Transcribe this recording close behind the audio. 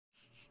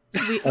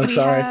We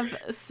sorry. have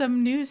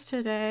some news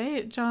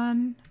today.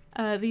 John,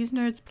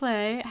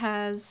 TheseNerdsPlay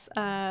has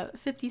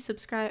 50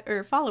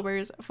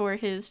 followers for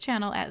his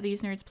channel at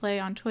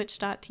TheseNerdsPlay on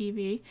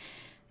twitch.tv.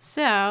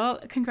 So,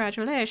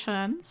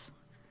 congratulations.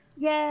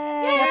 Yay!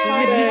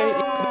 Yay!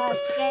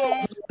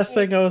 Yay! Last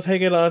thing I was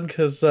hanging on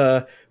because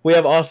we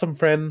have awesome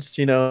friends.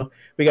 You know,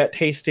 we got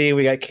Tasty,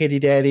 we got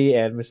KittyDaddy,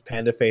 and Miss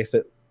Panda Face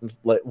that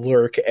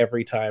lurk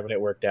every time, and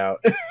it worked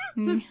out.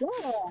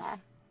 Yeah.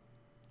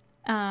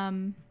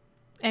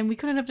 And we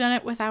couldn't have done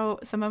it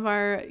without some of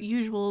our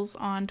usuals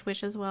on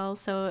Twitch as well.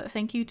 So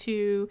thank you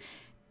to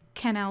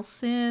Canal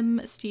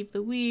Sim, Steve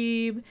the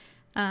Weeb,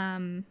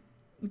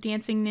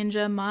 Dancing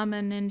Ninja, Mama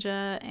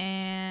Ninja,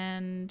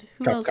 and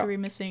who else are we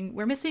missing?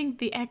 We're missing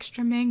the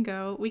extra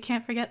mango. We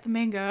can't forget the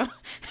mango.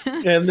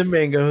 And the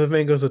mango. The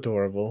mango's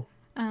adorable.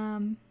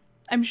 I'm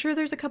sure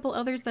there's a couple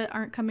others that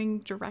aren't coming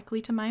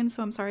directly to mind,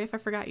 so I'm sorry if I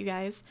forgot you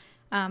guys.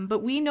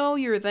 But we know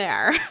you're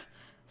there.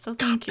 So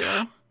thank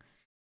you.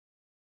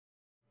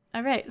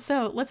 All right,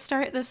 so let's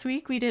start this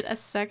week. We did a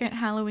second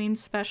Halloween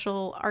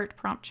special art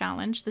prompt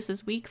challenge. This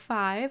is week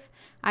 5.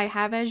 I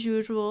have, as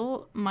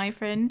usual, my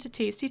friend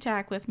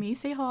TasteyTac with me.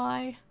 Say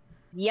hi.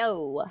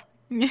 Yo.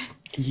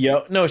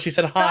 Yo. No, she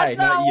said hi,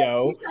 not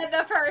yo. You said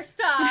the first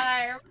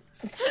time.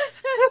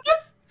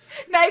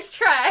 Nice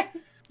try.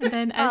 And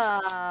then,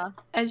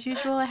 as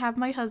usual, I have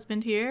my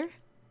husband here.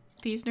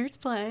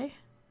 TheseNerdsPlay.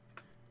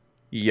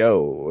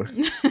 Yo.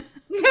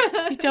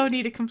 You don't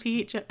need to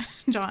compete,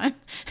 John.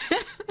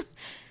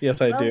 Yes,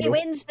 I do. He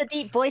wins the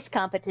deep voice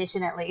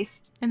competition at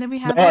least. And then we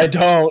have I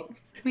don't.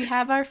 We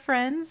have our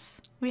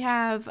friends. We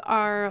have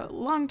our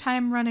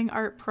long-time running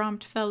art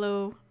prompt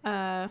fellow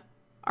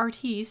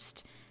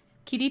artiste,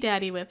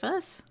 TheKittyDaddy, with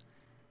us.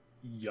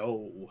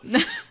 Yo.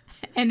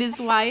 And his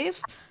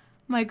wife,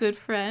 my good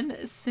friend,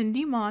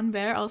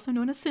 Cyndimonbear, also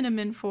known as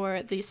Cinnamon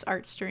for this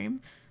art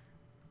stream.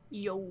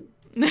 Yo.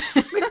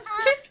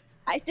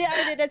 I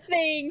did a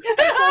thing. I'm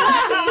so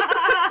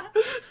happy.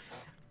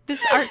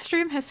 This art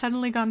stream has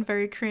suddenly gone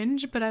very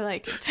cringe, but I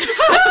like it.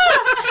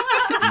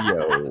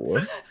 Yo.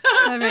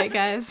 All right,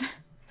 guys.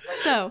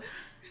 So,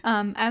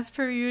 as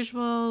per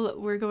usual,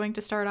 we're going to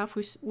start off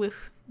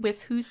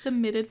with who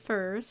submitted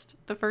first.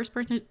 The first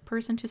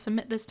person to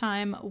submit this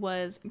time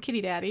was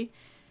KittyDaddy.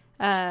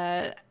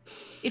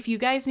 If you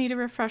guys need a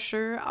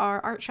refresher, our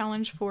art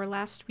challenge for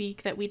last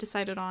week that we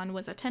decided on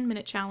was a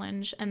 10-minute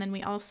challenge, and then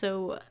we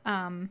also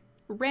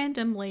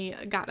randomly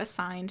got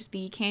assigned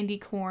the candy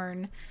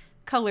corn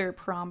color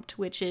prompt,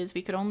 which is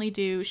we could only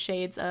do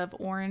shades of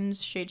orange,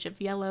 shades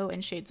of yellow,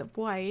 and shades of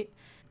white,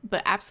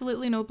 but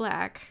absolutely no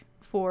black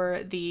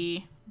for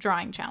the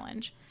drawing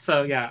challenge.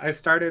 So yeah, I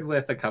started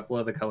with a couple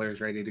of the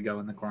colors ready to go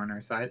in the corner,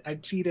 so I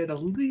cheated a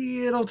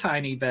little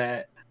tiny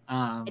bit.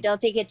 I don't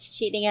think it's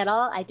cheating at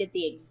all. I did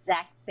the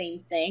exact same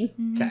thing.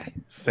 Okay.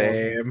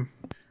 Same.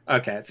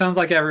 Okay, it sounds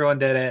like everyone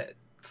did it,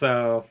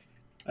 so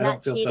I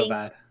Not don't feel cheating. so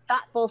bad.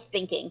 Thoughtful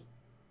thinking.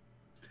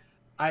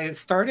 I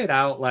started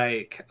out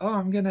like, oh,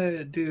 I'm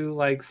gonna do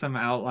like some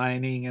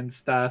outlining and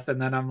stuff,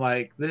 and then I'm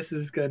like, this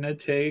is gonna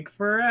take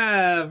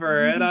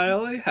forever, and I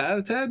only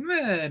have 10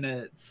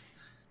 minutes.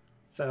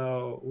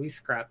 So we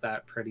scrapped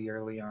that pretty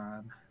early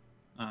on.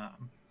 Yeah,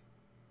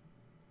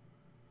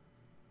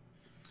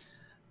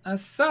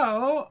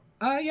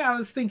 I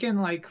was thinking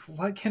like,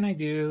 what can I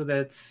do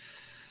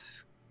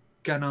that's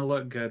gonna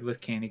look good with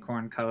candy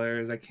corn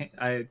colors?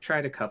 I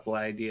tried a couple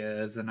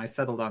ideas, and I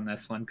settled on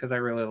this one because I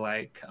really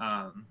like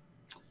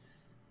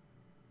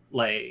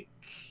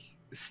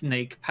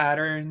snake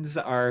patterns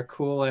are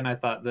cool, and I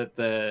thought that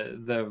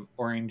the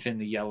orange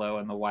and the yellow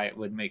and the white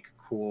would make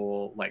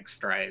cool like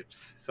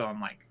stripes. So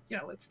I'm like,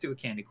 yeah, let's do a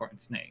candy corn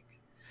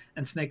snake.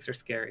 And snakes are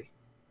scary.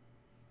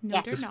 No,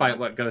 Yeah. they're Despite not.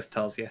 what Ghost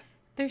tells you.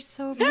 They're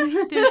so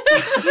cute. They're so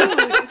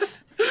cute.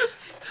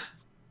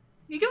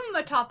 You give them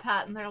a top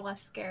hat and they're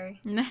less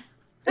scary.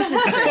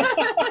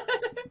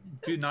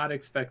 Do not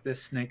expect this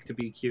snake to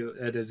be cute.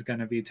 It is going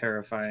to be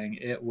terrifying.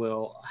 It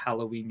will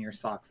Halloween your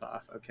socks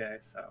off. Okay,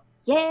 so.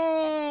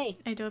 Yay!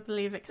 I don't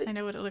believe it because I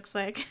know what it looks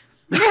like.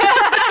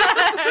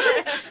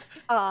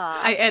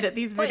 Aw. I edit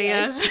these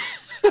Spoilers.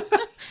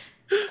 videos.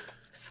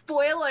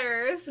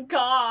 Spoilers,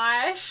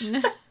 gosh.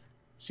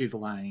 She's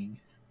lying.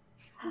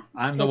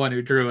 I'm the one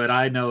who drew it.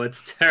 I know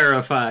it's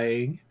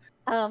terrifying.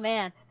 Oh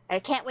man, I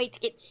can't wait to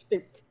get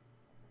spooked.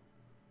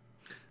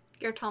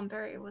 Your Tom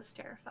Berry was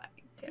terrifying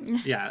too.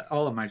 Yeah,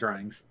 all of my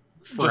drawings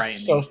Just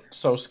frightening.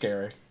 so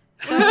scary.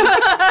 So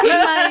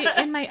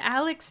in my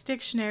Alex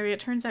dictionary, it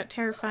turns out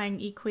terrifying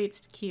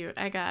equates to cute.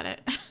 I got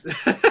it.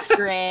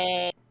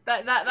 Great.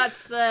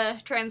 That's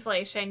the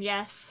translation.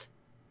 Yes.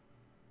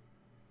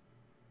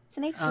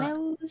 Snake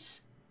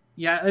nose.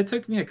 Yeah, it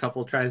took me a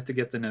couple tries to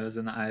get the nose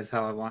and the eyes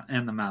how I want,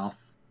 and the mouth.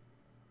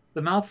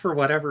 The mouth, for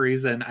whatever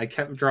reason, I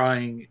kept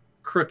drawing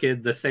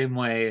crooked the same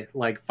way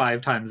like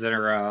 5 times in a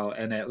row,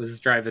 and it was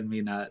driving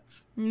me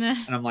nuts. And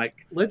I'm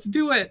like, let's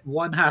do it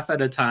one half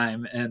at a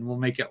time, and we'll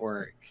make it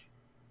work.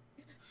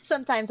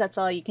 Sometimes that's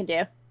all you can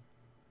do.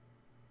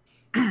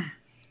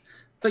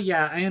 But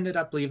yeah, I ended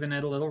up leaving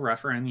it a little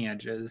rough around the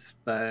edges.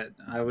 But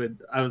I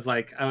was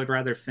like, I would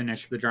rather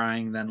finish the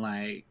drawing than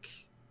like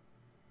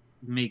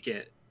make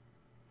it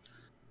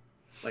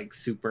like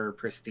super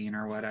pristine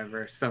or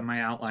whatever. So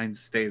my outline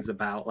stays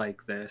about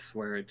like this,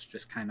 where it's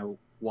just kind of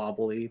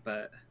wobbly,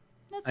 but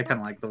That's I kind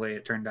of like the way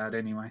it turned out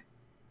anyway.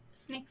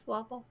 Snakes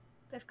wobble.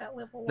 They've got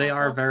wibble wobble. They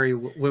are very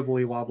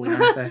wibbly wobbly,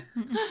 aren't they?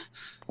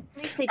 At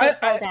least they don't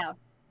fall down.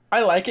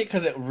 I like it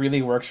because it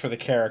really works for the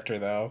character,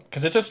 though.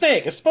 Because it's a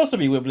snake. It's supposed to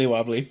be wibbly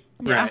wobbly.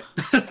 Yeah.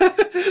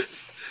 Right.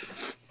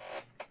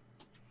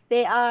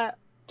 They are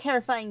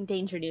terrifying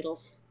danger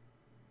noodles.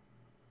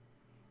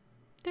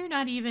 They're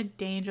not even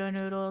danger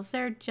noodles.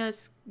 They're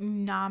just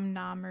nom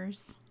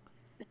nommers.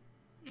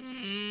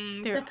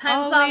 They're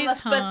Depends on the always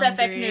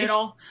specific hungry.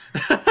 noodle.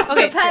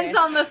 Okay, Depends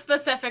on the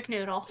specific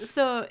noodle.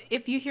 so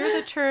if you hear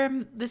the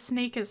term "the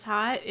snake is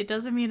hot," it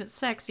doesn't mean it's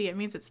sexy. It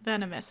means it's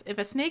venomous. If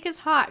a snake is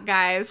hot,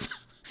 guys,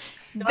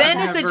 then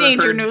it's a never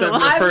danger heard them noodle.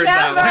 referred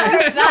I've that never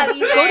way. heard that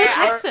either. Go to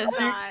Texas.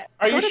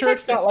 Are Go you to sure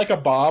it's not Texas. like a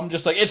bomb?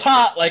 Just like, it's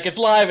hot, like it's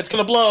live, it's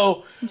gonna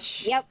blow.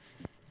 Yep,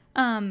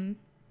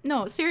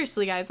 No,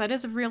 seriously, guys, that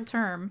is a real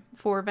term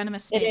for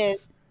venomous it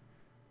snakes. is.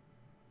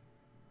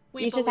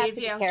 We You just have believe to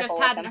be you. careful Just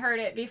with hadn't them. heard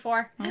it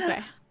before. Okay.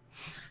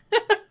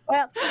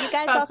 Well, you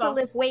guys That's also all.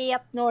 live way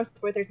up north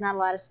where there's not a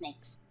lot of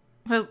snakes.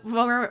 But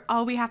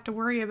all we have to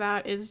worry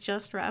about is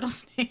just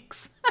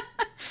rattlesnakes.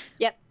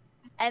 Yep.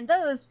 And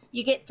those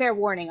you get fair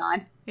warning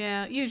on.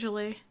 Yeah,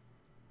 usually.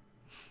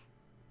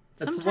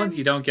 It's the ones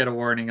you don't get a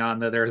warning on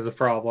that there's a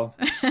problem.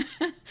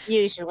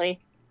 Usually.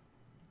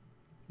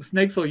 The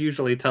snakes will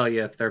usually tell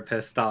you if they're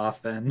pissed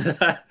off, and if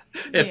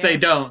Yeah. they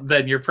don't,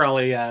 then you're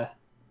probably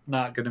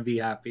not going to be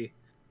happy.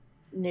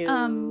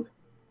 No.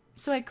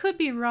 So I could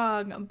be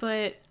wrong,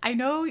 but I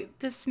know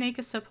this snake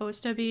is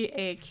supposed to be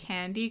a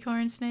candy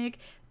corn snake,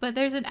 but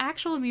there's an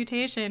actual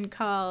mutation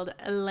called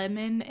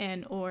lemon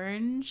and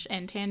orange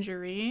and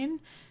tangerine.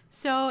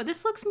 So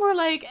this looks more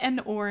like an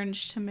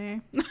orange to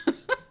me.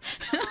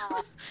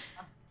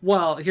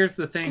 Well, here's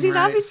the thing, Because he's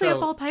right? obviously a So,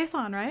 ball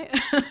python, right?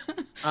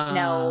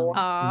 No.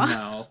 Aw.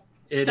 No.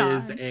 It is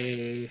Darn.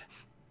 a...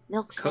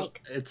 Milk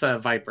snake. It's a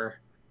viper.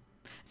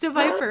 It's a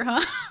viper,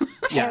 huh?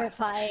 Yeah.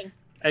 Terrifying.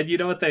 And you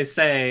know what they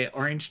say?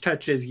 Orange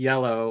touches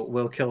yellow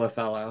will kill a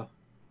fellow.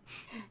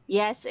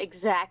 Yes,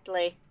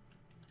 exactly.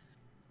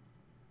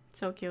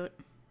 So cute.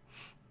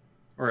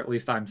 Or at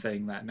least I'm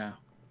saying that now.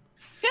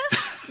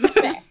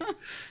 Fair.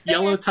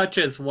 Yellow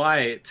touches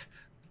white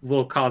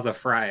will cause a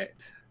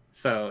fright.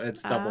 So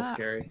it's double Ah.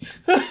 scary.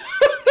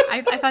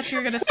 I thought you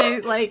were going to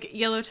say, like,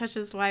 yellow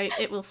touches white,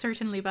 it will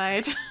certainly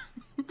bite.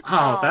 Oh,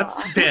 Aw.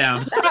 that's...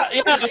 Damn.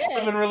 Yeah, that would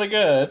have been really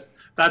good.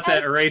 That's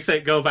it. Erase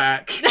it. Go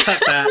back.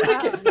 Cut that.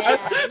 Oh,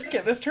 I man. like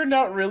it. This turned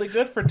out really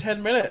good for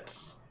 10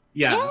 minutes.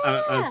 Yeah,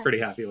 I was Yeah. pretty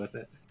happy with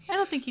it. I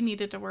don't think you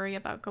needed to worry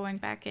about going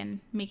back and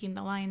making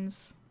the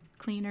lines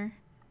cleaner,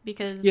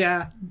 because...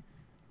 Yeah.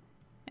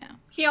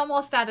 He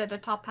almost added a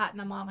top hat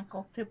and a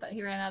monocle too, but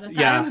he ran out of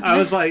time. Yeah,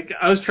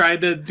 I was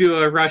trying to do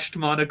a rushed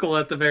monocle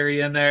at the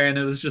very end there, and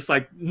it was just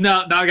like,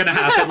 no, not gonna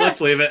happen. Let's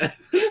leave it.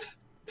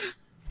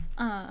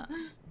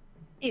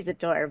 He's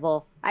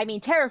adorable. I mean,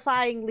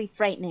 terrifyingly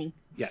frightening.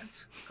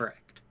 Yes,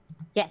 correct.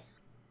 Yes.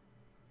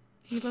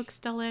 He looks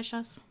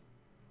delicious.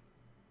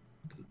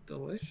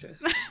 Delicious.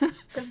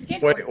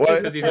 Wait,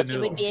 what? Because he's a It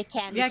noodle. would be a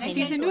candy. Yeah, because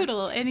he's a cane.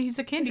 noodle, and he's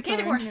a candy It's a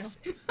candy corn. corn noodle.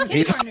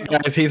 He's Candy corn hot, noodle.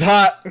 guys. He's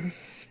hot.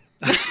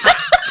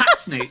 Hot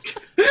snake.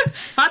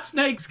 Hot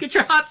snakes. Get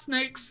your hot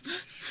snakes.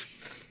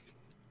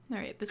 All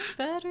right, this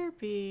better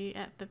be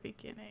at the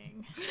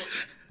beginning.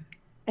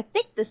 I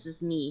think this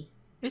is me.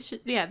 This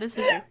should, yeah, this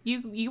is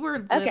you. You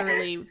were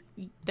literally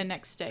the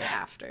next day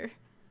after.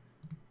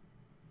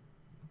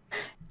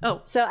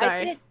 Oh, So sorry.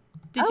 I did.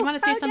 Did you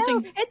want to say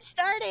something? No, it's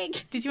starting.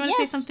 Did you want to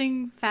say Yes.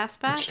 something fast?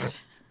 Fast,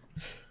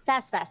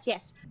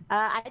 yes.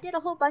 I did a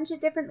whole bunch of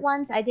different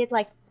ones. I did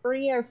like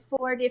 3 or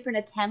 4 different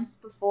attempts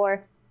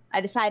before I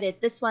decided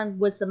this one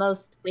was the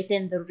most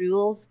within the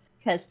rules,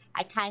 because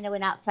I kind of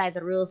went outside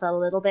the rules a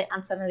little bit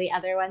on some of the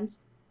other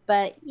ones.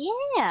 But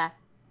yeah.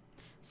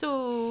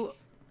 So,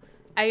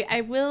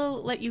 I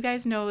will let you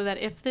guys know that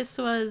if this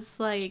was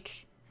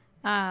like,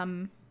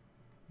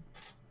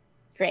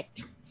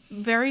 Strict.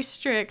 very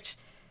strict,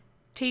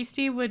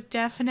 Tasty would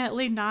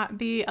definitely not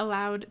be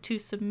allowed to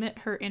submit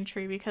her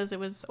entry because it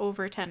was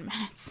over 10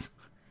 minutes.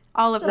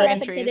 All of So her I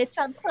did it. entries.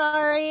 I'm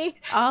sorry.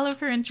 All of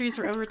her entries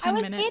were over 10 I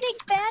was minutes. getting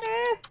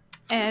better.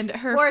 And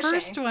her Poor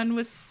first Shay. one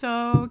was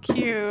so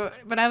cute.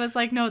 But I was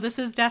like, no, this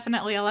is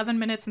definitely 11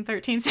 minutes and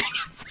 13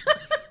 seconds.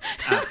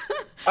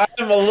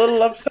 I'm a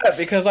little upset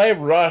because I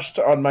rushed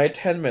on my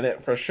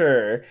 10-minute for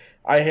sure.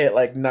 I hit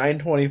like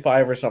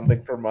 9:25 or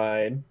something for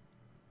mine.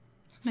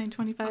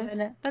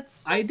 9:25.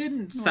 That's I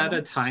didn't set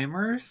a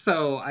timer,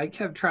 so I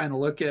kept trying to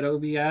look at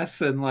OBS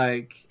and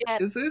like,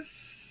 Yep. is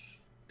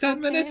this 10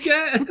 minutes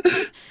yet?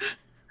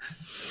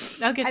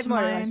 I'll get I to more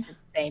or mine. less did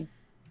the same.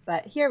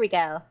 But here we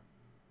go.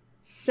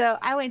 So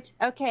I went,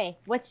 okay,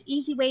 what's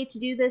easy way to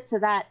do this so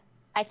that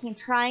I can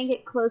try and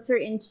get closer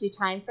into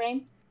time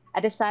frame?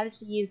 I decided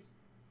to use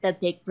the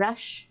big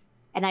brush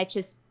and I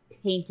just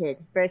painted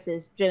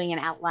versus doing an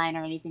outline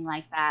or anything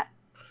like that.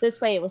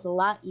 This way it was a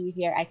lot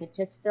easier. I could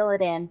just fill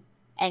it in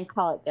and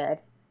call it good.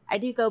 I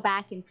do go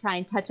back and try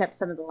and touch up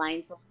some of the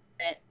lines a little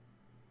bit.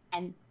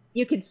 And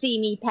you can see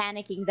me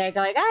panicking there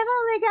going, I've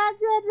only got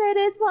 10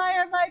 minutes. Why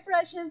are my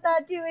brushes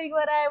not doing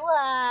what I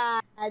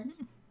want?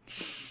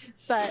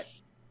 But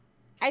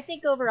I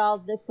think overall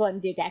this one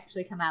did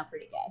actually come out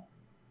pretty good.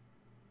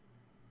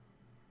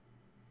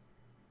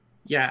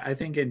 Yeah, I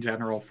think in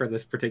general for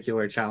this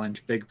particular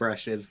challenge, big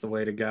brush is the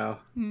way to go.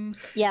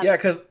 Yep. Yeah,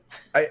 because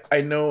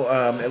I know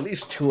at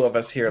least 2 of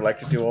us here like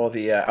to do all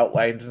the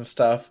outlines and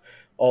stuff,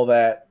 all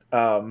that.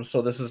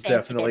 So this is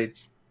definitely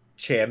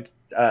challenging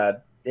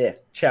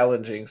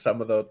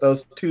some of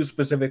those 2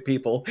 specific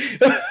people.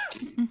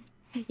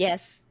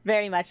 Yes,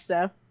 very much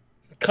so.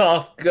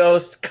 Cough,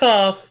 Ghost,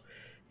 cough,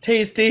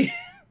 Tasty.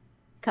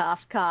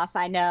 Cough, cough,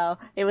 I know.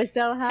 It was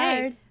so hard.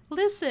 Hey,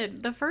 listen,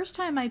 the first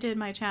time I did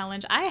my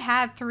challenge, I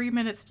had 3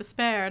 minutes to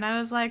spare, and I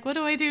was like, what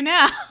do I do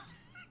now?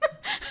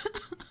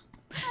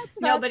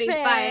 Nobody's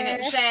fair. buying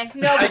it, Shay.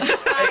 Nobody's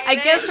buying it. I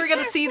guess we're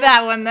gonna see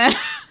that one then.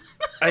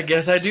 I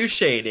guess I do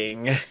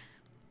shading.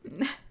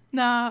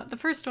 No, the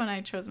first one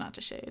I chose not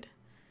to shade.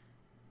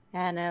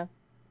 I know.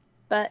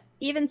 But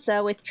even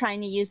so, with trying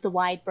to use the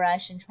wide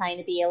brush and trying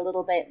to be a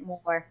little bit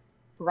more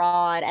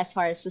broad as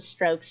far as the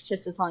strokes,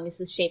 just as long as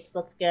the shapes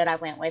looked good, I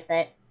went with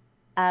it.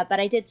 But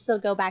I did still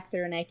go back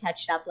through and I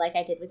touched up like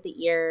I did with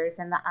the ears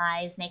and the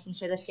eyes, making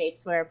sure the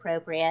shapes were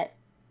appropriate.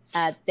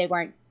 They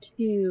weren't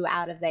too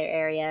out of their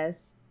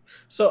areas.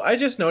 So I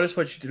just noticed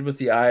what you did with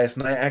the eyes,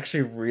 and I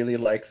actually really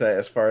liked that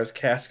as far as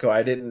cast go.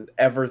 I didn't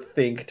ever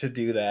think to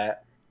do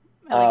that.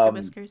 I like the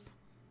whiskers.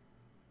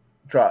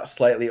 Draw it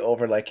slightly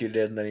over like you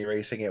did, and then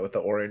erasing it with the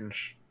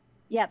orange.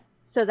 Yep.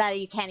 So that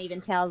you can't even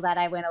tell that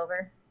I went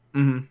over.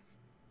 Mm-hmm.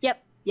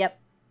 Yep.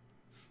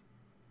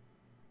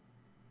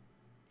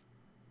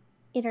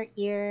 Inner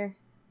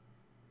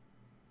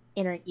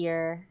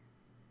ear,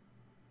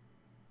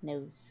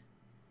 nose.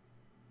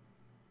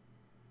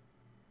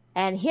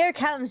 And here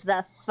comes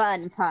the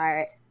fun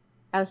part.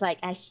 I was like,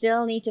 I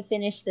still need to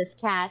finish this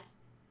cat.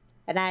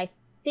 And I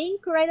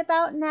think right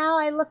about now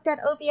I looked at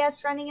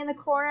OBS running in the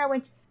corner. I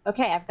went,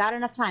 okay, I've got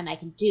enough time. I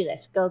can do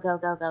this. Go, go,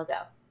 go, go, go.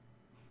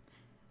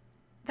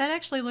 That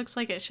actually looks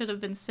like it should have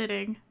been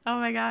sitting. Oh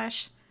my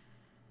gosh.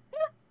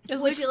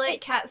 Would you like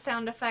cat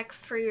sound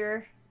effects for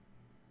your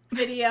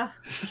video,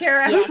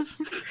 Kara?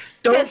 Yes.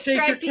 Don't take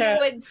your Stripey cat.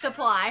 would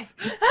supply.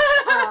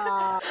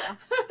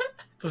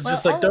 It's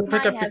just like, don't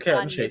pick up your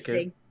cat and shake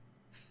it.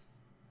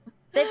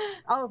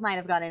 All of mine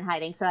have gone in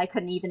hiding, so I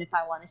couldn't even if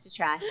I wanted to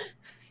try.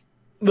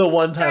 The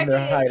one time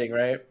they're Stripey. hiding,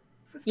 right?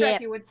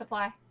 Stripey would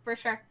supply, for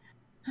sure.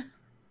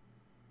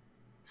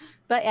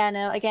 But yeah,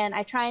 no, again,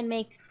 I try and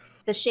make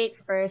the shape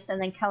first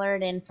and then color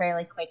it in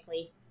fairly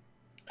quickly.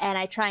 And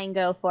I try and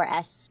go for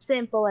as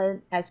simple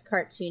and as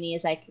cartoony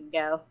as I can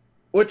go.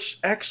 Which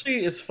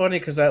actually is funny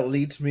because that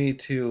leads me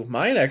to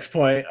my next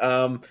point.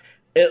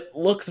 It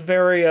looks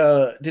very.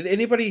 Did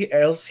anybody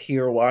else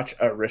here watch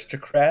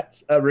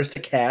Aristocats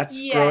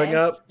Yes. growing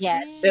up?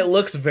 Yes. It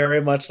looks very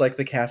much like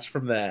the cats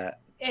from that.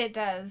 It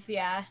does,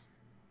 yeah.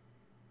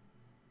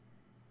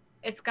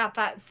 It's got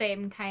that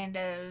same kind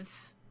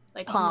of,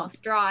 like, Pomp.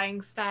 almost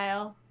drawing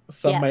style.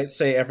 Some Yeah. might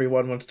say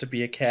everyone wants to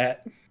be a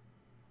cat.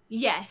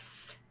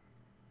 Yes.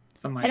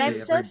 Some might And I'm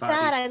say so everybody.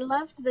 sad. I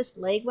loved this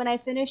leg when I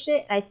finished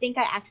it. I think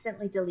I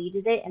accidentally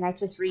deleted it and I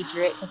just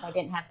redrew it because I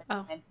didn't have the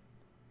Oh. time.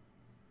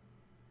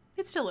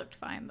 It still looked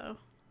fine though.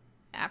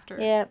 After.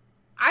 Yep.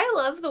 I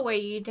love the way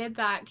you did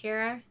that,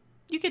 Kara.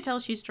 You could tell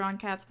she's drawn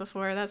cats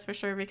before, that's for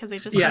sure, because they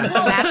just Yeah. come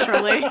so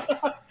naturally.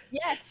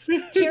 Yes.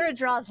 Kira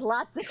draws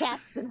lots of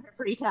cats in her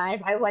free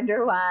time. I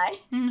wonder why.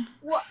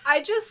 Well,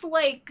 I just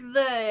like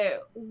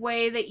the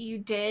way that you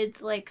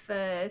did, like,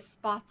 the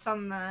spots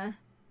on the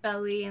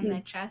belly and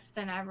the chest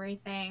and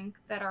everything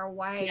that are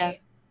white. Yeah.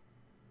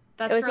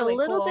 That's It was really a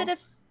little cool.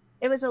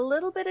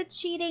 bit of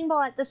cheating,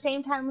 but at the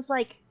same time was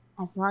like,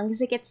 as long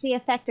as it gets the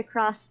effect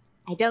across,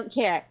 I don't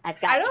care. I've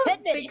got I 10 don't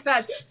minutes. think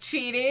that's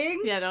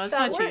cheating. Yeah, no, it's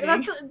That not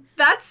works- cheating.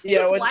 That's Yeah,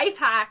 just when- life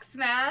hacks,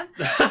 man.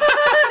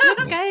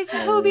 Guys,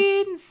 toe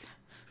beans!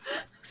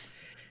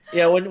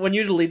 Yeah, when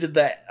you deleted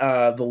that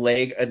the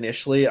leg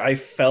initially, I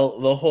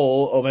felt the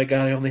whole, oh my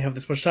god, I only have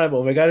this much time.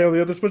 Oh my god, I only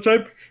have this much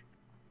time.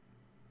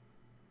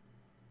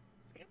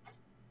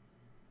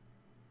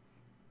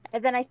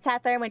 And then I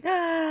sat there and went,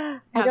 I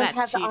No, don't that's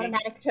have cheating. the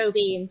automatic toe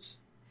beans.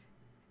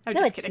 I'm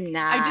No, just it's kidding.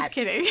 not. I'm just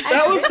kidding.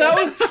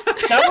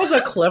 That was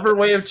a clever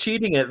way of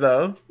cheating it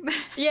though.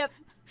 Yep.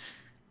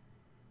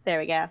 There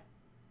we go.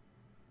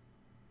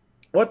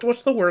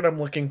 What's the word I'm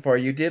looking for?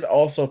 You did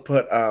also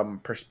put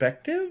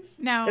perspective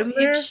Now, in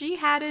there? if she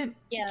hadn't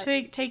Yeah.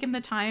 taken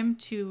the time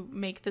to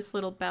make this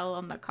little bell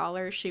on the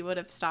collar, she would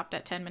have stopped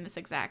at 10 minutes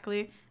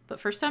exactly.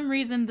 But for some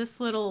reason, this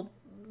little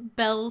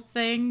bell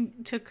thing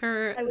took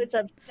her... I was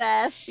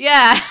obsessed.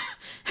 Yeah.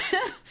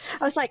 I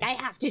was like, I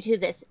have to do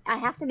this. I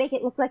have to make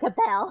it look like a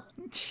bell.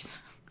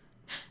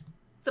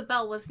 The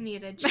bell was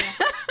needed, yeah.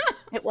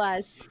 It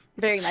was.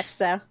 Very much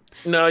so.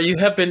 No, you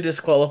have been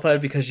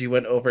disqualified because you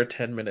went over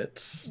 10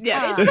 minutes.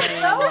 Yeah. Oh,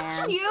 So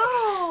man.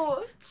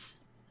 cute.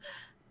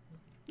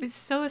 It's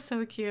so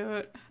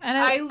cute. And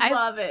I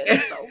love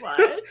it so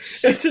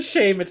much. It's a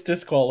shame it's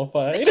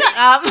disqualified. Shut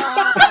up.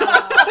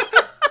 Oh.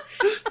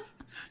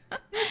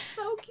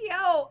 So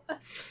cute.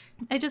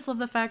 I just love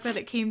the fact that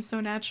it came so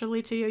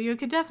naturally to you. You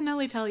could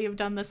definitely tell you've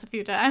done this a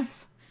few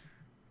times.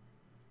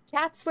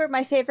 Cats were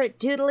my favorite,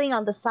 doodling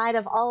on the side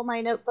of all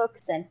my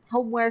notebooks and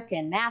homework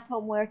and math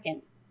homework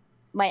and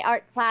my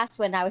art class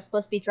when I was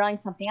supposed to be drawing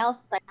something else.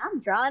 It's like, I'm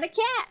drawing a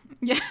cat.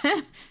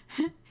 Yeah.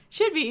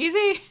 Should be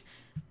easy.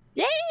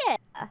 Yeah.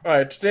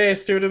 Alright, today,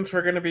 students,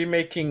 we're going to be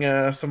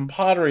making some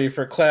pottery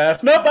for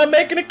class. Nope, I'm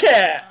making a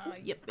cat!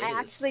 Yep, it I is.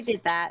 actually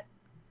did that.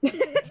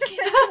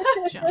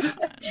 John.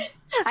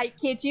 I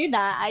kid you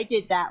not, I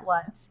did that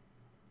once.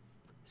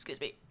 Excuse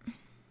me.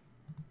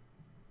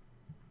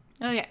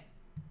 Okay.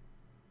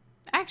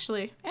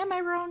 Actually, am I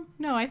wrong?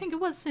 No, I think it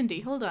was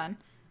Cindy. Hold on.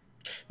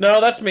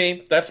 No, that's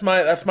me. That's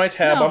my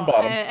tab no, on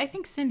bottom. I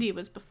think Cindy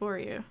was before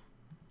you.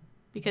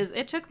 Because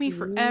it took me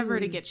forever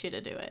to get you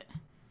to do it.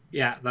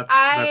 Yeah, that's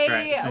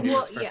right. Cindy Well,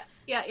 was first.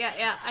 yeah.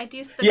 I do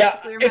Yeah,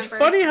 specifically remember. it's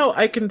funny how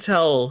I can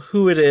tell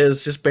who it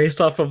is just based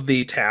off of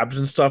the tabs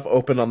and stuff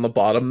open on the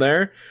bottom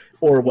there,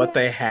 or what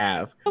they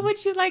have. What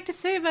would you like to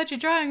say about your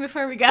drawing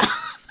before we go?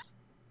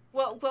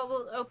 Well,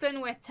 we'll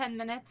open with 10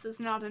 minutes is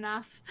not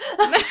enough.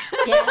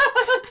 Yes.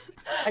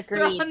 Agreed.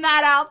 Throwing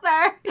that out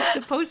there. It's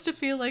supposed to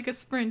feel like a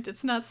sprint.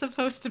 It's not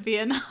supposed to be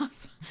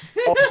enough.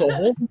 Also,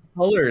 hold the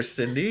colors,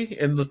 Cindy,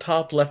 in the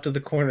top left of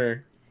the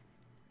corner.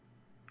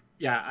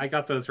 Yeah, I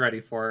got those ready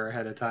for her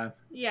ahead of time.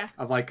 Yeah.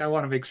 I'm like, I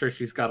want to make sure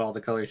she's got all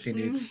the colors she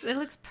needs. It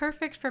looks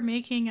perfect for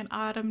making an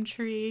autumn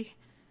tree.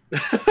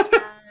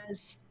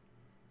 Yes.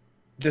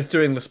 Just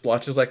doing the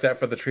splotches like that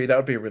for the tree, that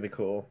would be really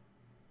cool.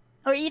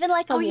 Or even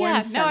like a Oh warm yeah,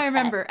 now sunset. I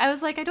remember. I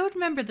was like, I don't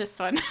remember this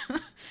one.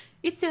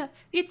 it's a,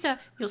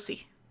 you'll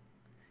see.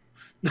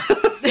 Yes.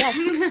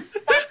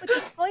 Back with the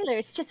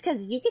spoilers, just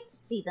because you get to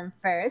see them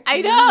first.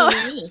 I know.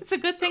 Me. It's a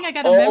good thing I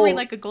got a memory Oh.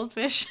 like a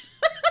goldfish.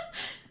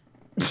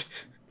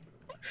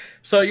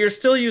 So you're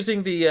still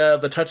using the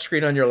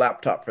touchscreen on your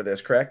laptop for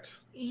this, correct?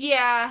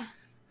 Yeah.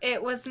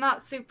 It was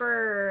not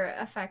super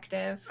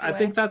effective. I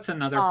think that's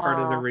another part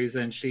of the Aw.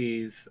 reason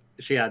she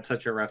had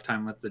such a rough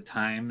time with the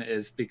time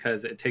is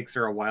because it takes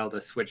her a while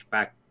to switch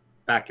back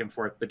and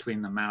forth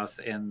between the mouse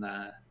and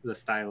the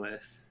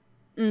stylus.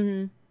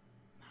 Mm-hmm.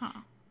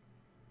 Huh.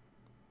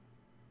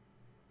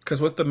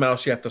 Because with the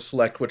mouse, you have to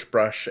select which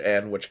brush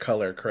and which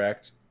color,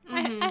 correct?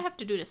 Mhm. I have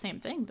to do the same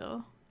thing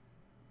though.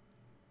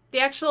 The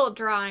actual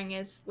drawing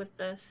is with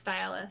the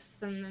stylus,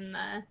 and then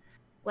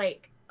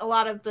a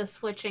lot of the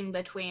switching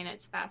between,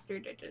 it's faster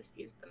to just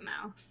use the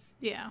mouse.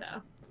 Yeah.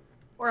 So,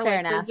 or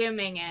Fair the enough.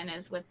 zooming in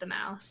is with the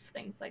mouse,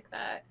 things like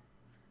that.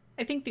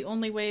 I think the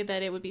only way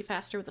that it would be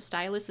faster with a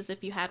stylus is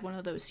if you had one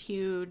of those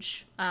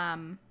huge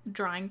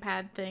drawing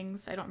pad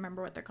things. I don't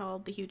remember what they're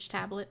called. The huge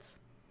tablets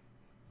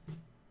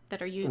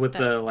that are used With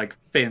the like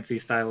fancy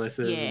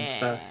styluses and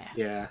stuff.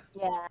 Yeah.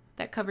 Yeah. Yeah.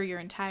 that cover your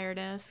entire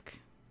desk.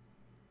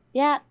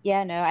 Yeah.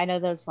 Yeah. No, I know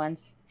those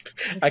ones.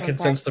 I can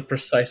sense the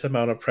precise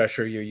amount of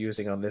pressure you're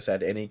using on this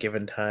at any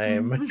given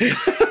time.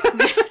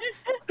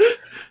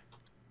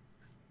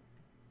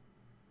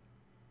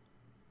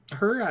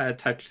 Her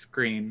touch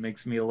screen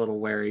makes me a little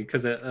wary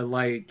because it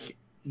like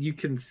you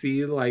can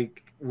see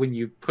like when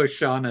you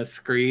push on a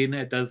screen,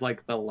 it does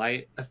like the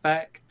light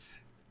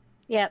effect.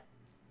 Yep.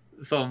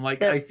 So I'm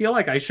like, Yeah. I feel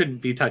like I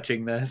shouldn't be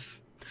touching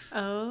this.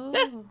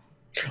 Oh.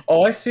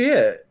 Oh, I see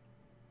it.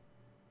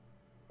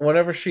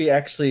 Whenever she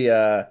actually,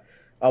 I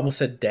almost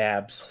said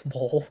dabs,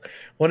 lol.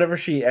 Whenever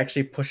she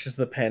actually pushes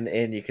the pen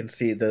in, you can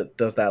see that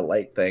does that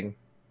light thing.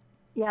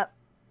 Yep.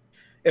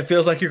 It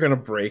feels like you're gonna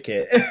break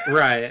it.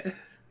 Right.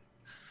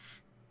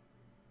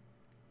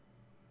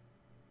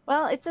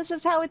 Well, this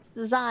is how it's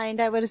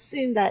designed. I would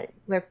assume that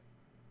we're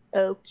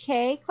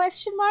okay?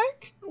 Question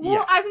mark. Well,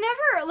 Yeah. I've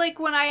never, like,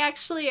 when I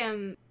actually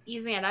am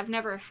using it, I've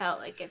never felt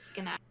like it's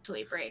gonna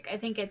actually break. I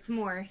think it's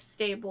more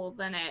stable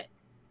than it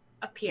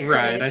appears.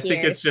 Right. it I think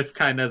it's appears. just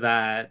kind of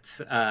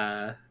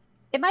that.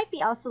 It might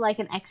be also like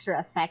an extra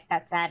effect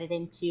that's added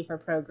into for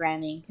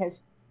programming,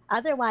 because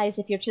otherwise,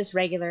 if you're just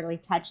regularly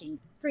touching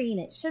the screen,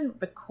 it shouldn't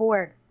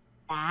record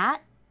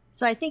that.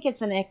 So I think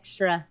it's an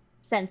extra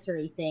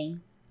sensory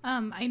thing.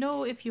 I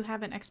know if you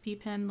have an XP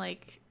pen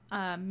like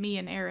me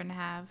and Aaron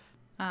have,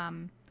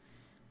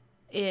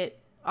 it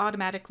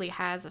automatically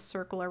has a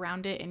circle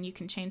around it, and you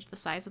can change the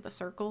size of the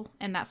circle,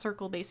 and that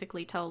circle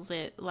basically tells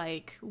it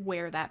like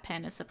where that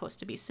pen is supposed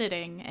to be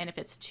sitting, and if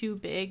it's too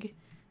big,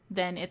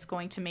 then it's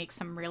going to make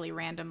some really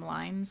random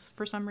lines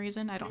for some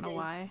reason. I don't know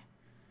why.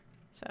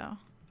 So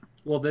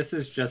Well, this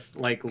is just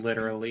like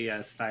literally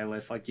a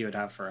stylus like you would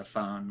have for a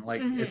phone.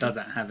 Like Mhm. it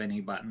doesn't have any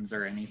buttons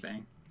or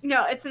anything.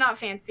 No, it's not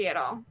fancy at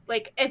all.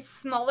 Like, it's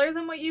smaller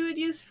than what you would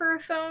use for a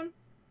phone.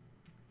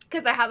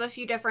 Because I have a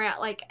few different,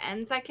 like,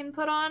 ends I can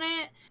put on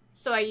it.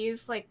 So I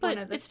use, like, but one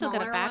of the it's still got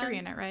a smaller battery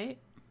ones. in it, right?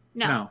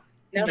 No.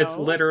 No. It's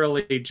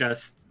literally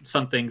just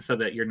something so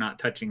that you're not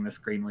touching the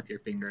screen with your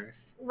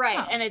fingers. Right,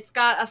 Huh. and it's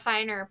got a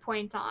finer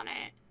point on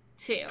it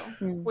too,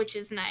 Mm. which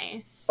is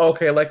nice.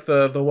 Okay, like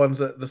the ones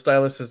that the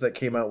styluses that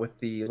came out with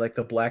the like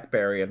the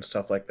BlackBerry and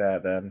stuff like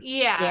that. Then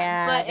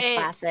Yeah, but the it's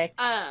classics.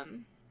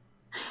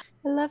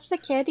 I love the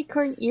candy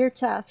corn ear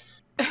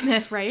tufts.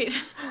 That's right.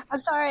 I'm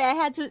sorry, I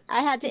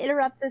had to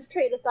interrupt this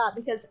train of thought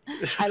because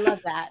I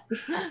love that.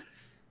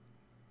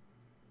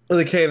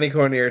 the candy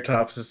corn ear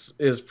tops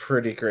is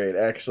pretty great.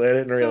 Actually, I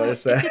didn't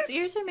realize So if that. its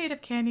ears are made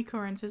of candy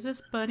corns, is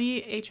this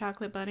bunny a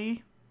chocolate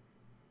bunny?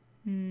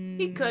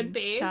 He could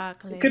be.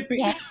 Chocolate. It could be,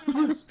 Yeah.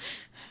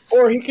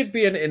 or he could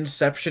be an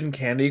Inception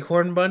candy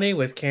corn bunny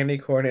with candy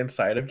corn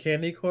inside of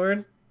candy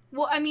corn.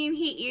 Well, I mean,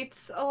 he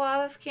eats a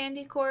lot of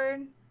candy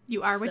corn.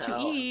 You are what So-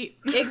 you eat.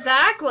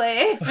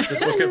 Exactly.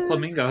 Just look at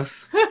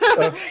flamingos.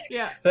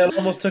 Yeah. That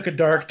almost took a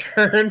dark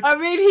turn. I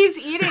mean, he's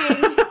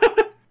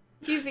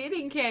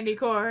eating candy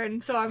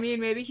corn, so I mean,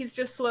 maybe he's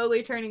just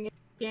slowly turning into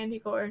candy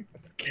corn.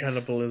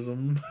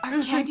 Cannibalism.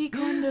 Are candy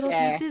corn little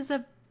Yeah. pieces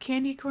of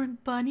candy corn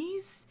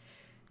bunnies?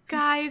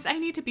 Guys, I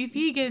need to be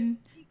vegan.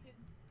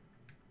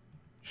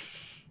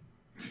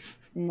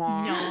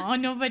 Nah. No,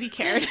 nobody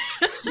cared.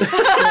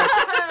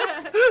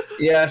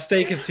 Yeah,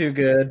 steak is too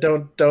good.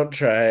 Don't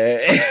try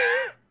it.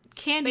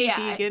 Candy Yeah.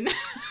 vegan.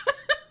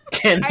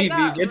 Candy I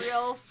got vegan.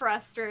 real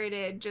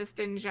frustrated just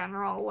in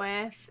general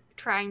with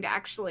trying to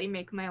actually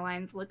make my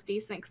lines look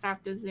decent because I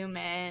have to zoom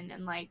in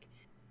and like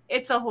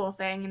it's a whole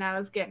thing and I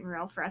was getting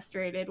real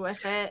frustrated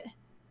with it.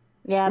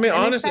 Yeah, I mean,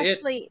 and honestly,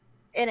 especially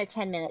in a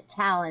 10-minute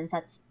challenge,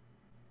 that's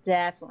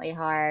definitely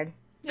hard.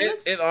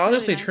 looks It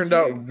honestly really nice turned here.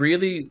 out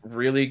really,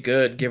 really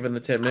good given the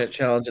 10-minute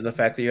challenge and the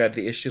fact that you had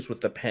the issues with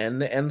the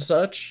pen and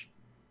such.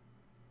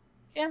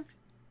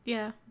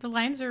 Yeah, the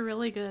lines are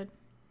really good.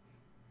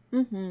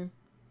 Mm-hmm.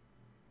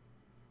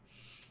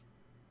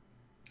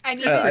 I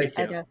need I to,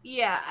 can't-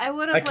 yeah, I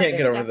would I have can't liked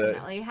get to over the-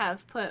 definitely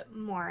have put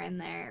more in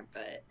there,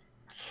 but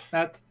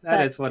That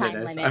But is what it time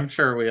is. limit. I'm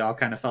sure we all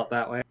kind of felt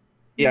that way.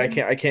 Yeah,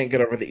 I can't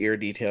get over the ear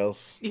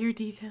details. Ear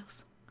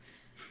details.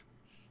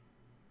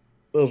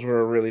 Those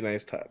were a really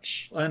nice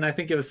touch. And I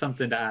think it was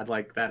something to add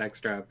like that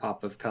extra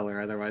pop of color.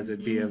 Otherwise,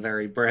 it'd be a Mm-hmm.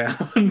 very brown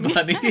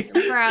bunny.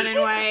 brown and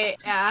white,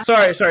 yeah.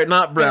 Sorry,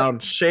 not brown.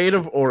 Shade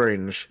of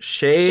orange.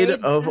 Shade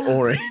Shade- of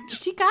orange.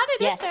 She got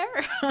it Yes.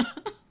 in there.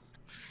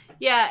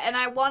 Yeah, and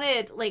I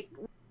wanted like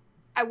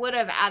I would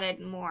have added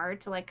more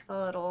to like the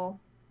little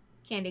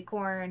candy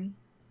corn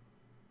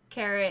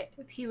carrot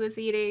he was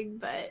eating,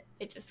 but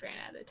it just ran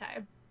out of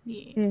time.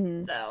 Yeah.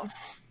 Mm-hmm. So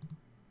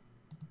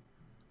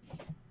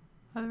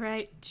All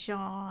right,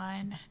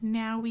 John.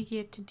 Now we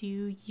get to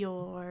do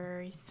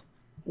yours.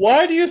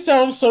 Why do you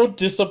sound so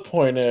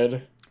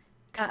disappointed?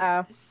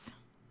 Uh-oh.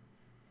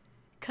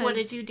 what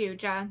did you do,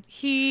 John?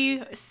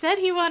 He said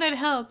he wanted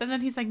help, and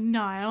then he's like,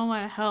 no, I don't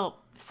want to help.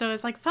 So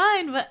it's like,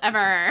 fine,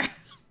 whatever.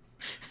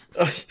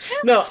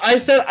 No, I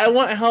said I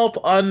want help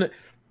on,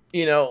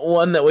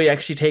 one that we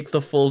actually take the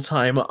full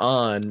time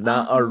on,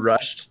 not a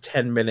rushed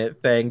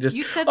 10-minute thing. Just,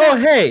 You said oh,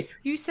 that- hey,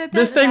 You said that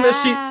This thing that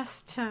she-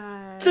 last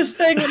time. this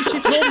thing that she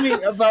told me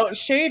about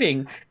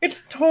shading,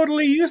 it's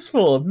totally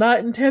useful. Not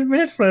in 10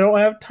 minutes when I don't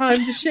have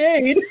time to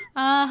shade.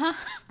 Uh-huh.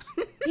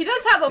 He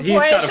does have a He's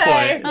point got a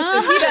there. point.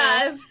 Uh-huh. He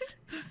does.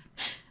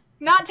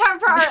 Not time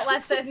for art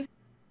lessons.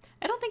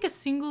 I don't think a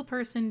single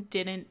person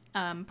didn't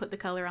put the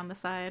color on the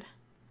side.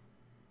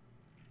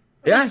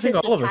 It Yeah, was I think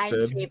just all a of us time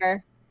did.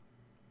 saver.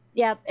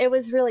 Yep, it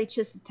was really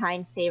just a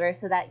time saver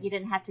so that you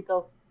didn't have to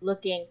go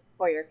looking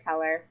for your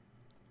color.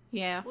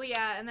 Yeah. Well,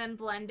 yeah, and then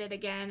blend it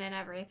again and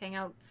everything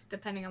else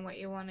depending on what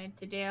you wanted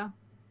to do.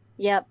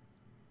 Yep.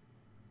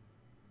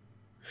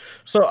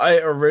 So I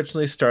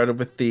originally started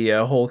with the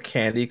whole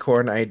candy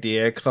corn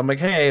idea because I'm like,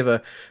 hey,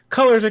 the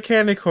colors are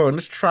candy corn.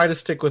 Let's try to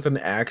stick with an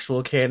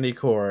actual candy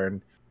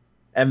corn.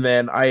 And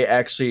then I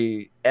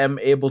actually am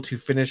able to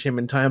finish him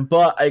in time,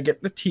 but I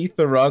get the teeth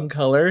the wrong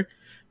color.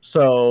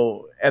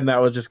 So, and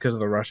that was just because of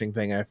the rushing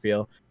thing, I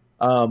feel.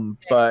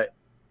 But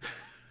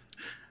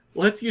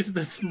Let's use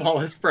the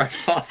smallest brush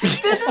possible.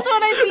 This is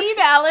what I mean,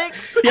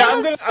 Alex. Yeah, I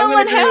I'm was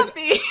gonna agree with-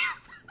 unhappy.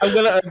 I'm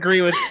going to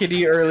agree with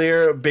Kitty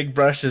earlier. Big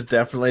brush is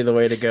definitely the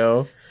way to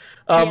go.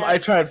 Yeah. I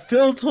tried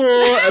fill tool,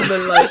 and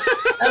then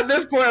at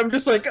this point, I'm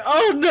just like,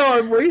 oh no,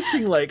 I'm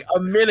wasting like a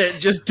minute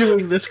just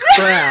doing this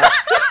crap.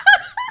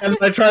 And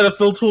I try the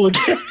fill tool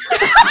again.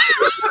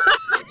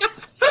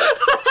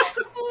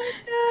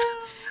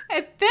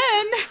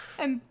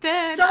 And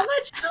then So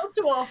much fill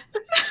tool.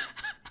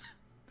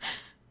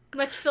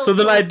 Much fill So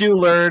then tool. I do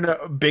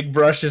learn big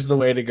brush is the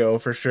way to go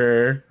for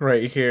sure,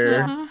 right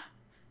here. Uh-huh.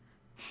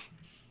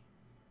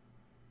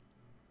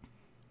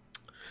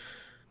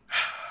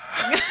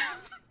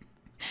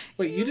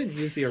 Wait, you didn't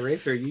use the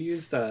eraser. You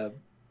used a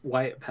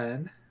white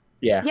pen.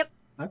 Yeah. Yep.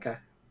 Okay.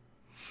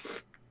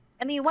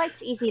 I mean,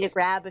 white's easy to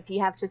grab if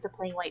you have just a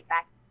plain white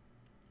back.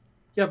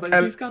 Yeah, but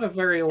And- he's got a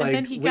very like And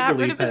then he got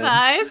wiggly rid of his pen.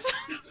 eyes.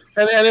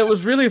 And it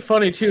was really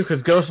funny too,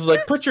 because Ghost was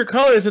like, put your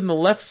colors in the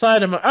left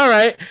side. I'm like, all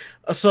right.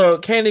 So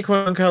candy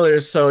corn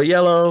colors, so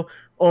yellow,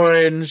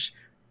 orange,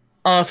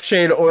 off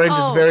shade orange is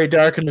Oh. very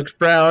dark and looks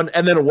brown,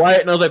 and then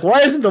white, and I was like,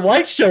 why isn't the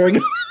white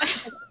showing?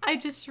 I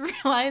just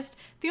realized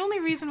the only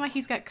reason why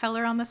he's got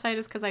color on the side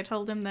is because I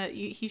told him that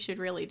he should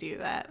really do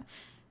that.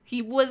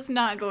 He was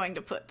not going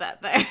to put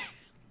that there.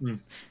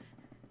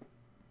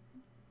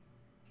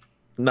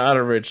 Not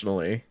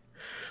originally.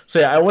 So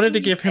yeah, I wanted to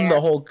give him the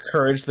whole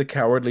Courage the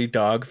Cowardly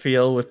Dog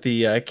feel with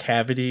the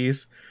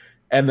cavities,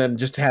 and then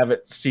just have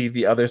it see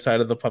the other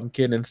side of the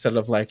pumpkin instead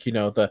of like, you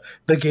know, the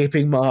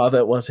gaping maw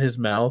that was his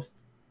mouth.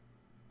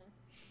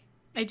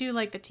 I do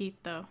like the teeth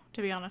though,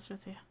 to be honest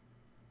with you.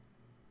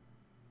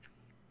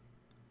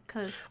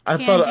 Cause I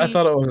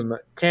thought it wasn't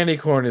candy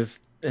corn is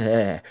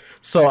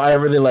so I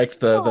really liked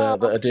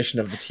the addition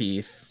of the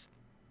teeth.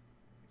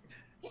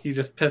 He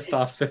just pissed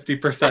off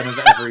 50% of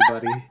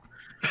everybody.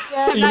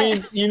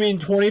 Yeah, You mean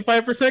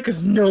 25%?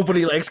 Because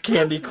nobody likes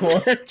candy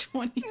corn.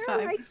 25.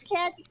 Kira likes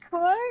candy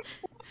corn.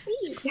 That's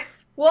sweet.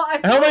 Well, I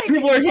feel How many like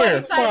people are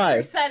here?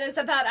 25% is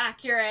about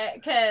accurate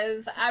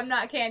because I'm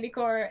not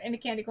into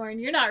candy corn.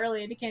 You're not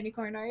really into candy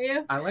corn, are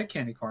you? I like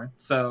candy corn,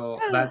 so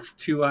that's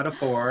 2 out of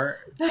 4.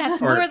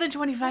 That's Or- more than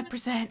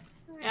 25%.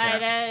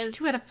 Yeah, it is.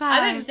 2 out of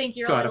 5. I didn't think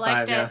you 2 really out of liked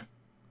 5, it. yeah.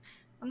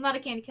 I'm not a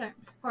candy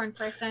corn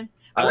person.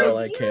 I Whereas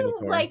like candy you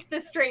corn. like the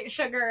straight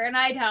sugar and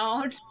I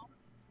don't.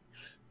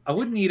 I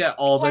wouldn't eat it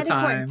all the Candy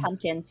corn time.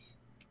 pumpkins.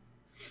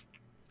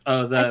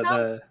 Oh, I thought-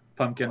 the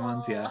pumpkin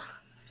ones, yeah.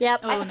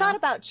 Yep, Oh, I no. thought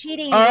about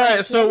cheating. All and right,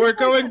 like, so candy we're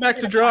corn going back pumpkin to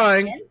is a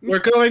drawing. pumpkin. We're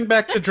going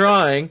back to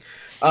drawing.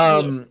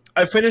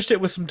 I finished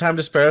it with some time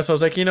to spare, so I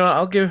was like, you know,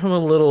 I'll give him a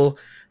little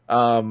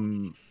Or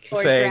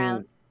thing.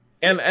 drown.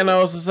 And I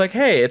was just like,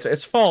 hey,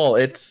 it's fall.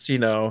 It's, you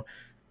know,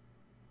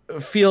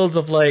 fields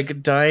of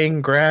like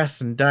dying grass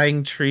and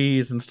dying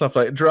trees and stuff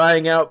like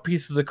drying out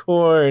pieces of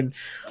corn.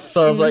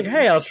 So I was like,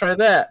 hey, I'll try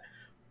that.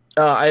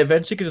 I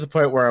eventually get to the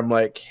point where I'm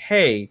like,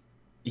 hey,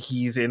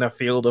 he's in a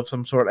field of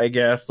some sort, I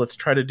guess. Let's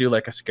try to do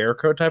like a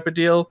scarecrow type of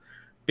deal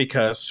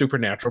because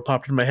Supernatural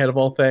popped in my head of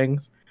all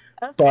things.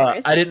 Of But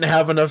course. I didn't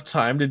have enough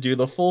time to do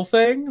the full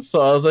thing,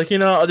 so I was like, you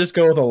know, I'll just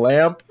go with a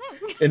lamp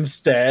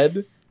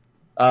instead.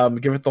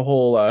 Give it the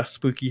whole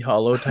spooky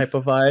hollow type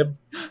of vibe.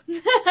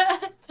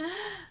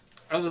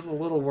 I was a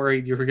little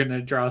worried you were going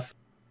to draw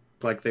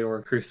like they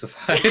were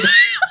crucified.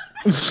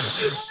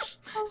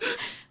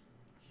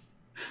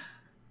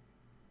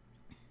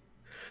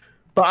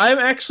 But I'm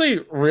actually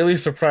really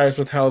surprised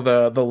with how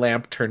the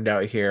lamp turned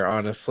out here,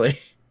 honestly.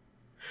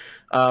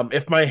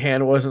 If my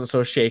hand wasn't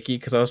so shaky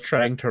because I was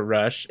trying to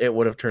rush, it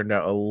would have turned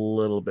out a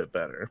little bit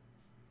better.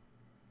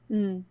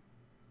 Mm.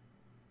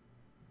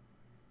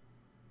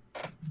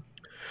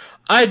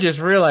 I just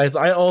realized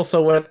I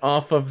also went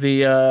off of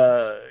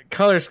the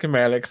color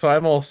schematic, so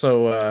I'm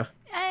also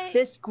Hey,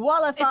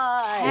 Disqualified.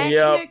 it's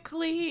Yep.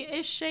 technically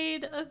a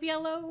shade of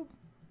yellow.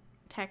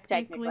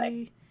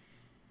 Technically.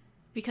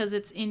 Because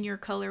it's in your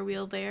color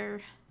wheel there.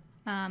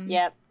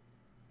 Yep.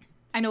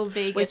 I know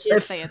Vegas Which would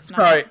is- say it's not.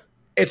 sorry,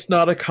 it's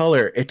not a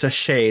color, it's a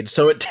shade,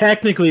 so it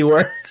technically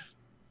works.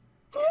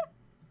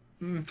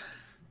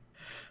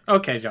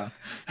 Okay, John.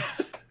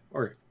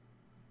 Or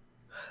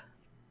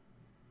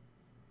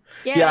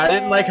Yeah, I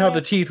didn't like how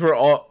the teeth were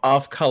all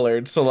off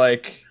colored, so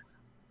like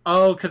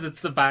because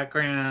it's the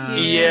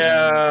background.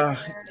 yeah.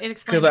 It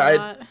explains 'Cause a I-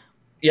 lot.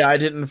 Yeah, I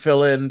didn't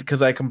fill in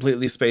because I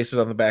completely spaced it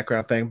on the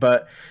background thing,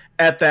 but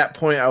at that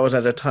point I was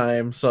at a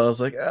time, so I was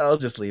like, I'll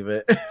just leave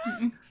it.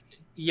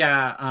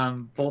 Yeah,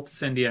 both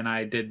Cindy and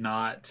I did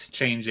not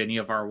change any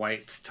of our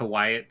whites to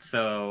white,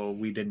 so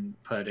we didn't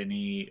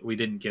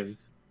give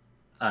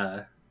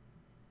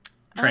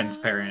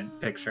transparent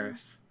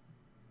pictures.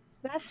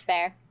 That's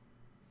fair.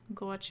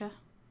 Gotcha.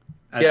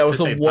 Yeah, it was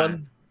to the save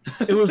one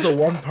time. it was the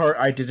one part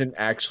I didn't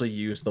actually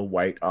use the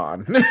white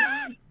on.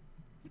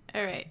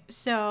 All right.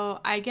 So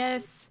I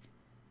guess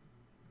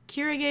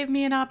Kira gave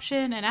me an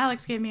option and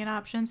Alex gave me an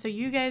option. So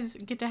you guys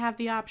get to have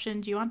the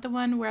option. Do you want the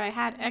one where I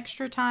had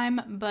extra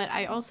time, but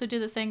I also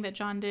did the thing that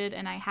John did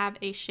and I have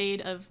a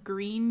shade of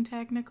green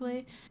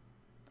technically?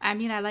 I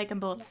mean, I like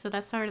them both, so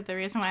that's sort of the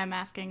reason why I'm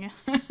asking.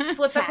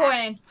 Flip a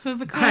coin. Flip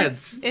a coin.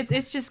 Heads.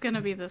 It's just gonna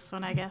be this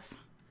one, I guess.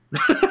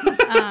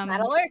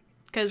 That'll work.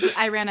 Because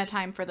I ran a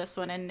time for this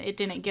one and it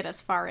didn't get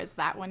as far as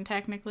that one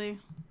technically.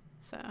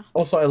 So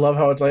Also, I love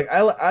how it's like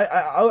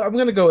I'm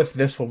gonna go with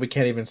this one. We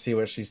can't even see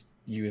what she's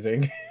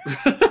using.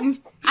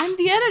 I'm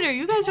the editor.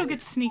 You guys don't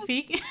get to sneak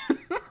peek.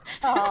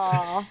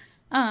 Aww.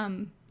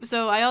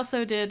 So I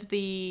also did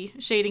the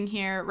shading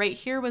here. Right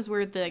here was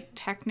where the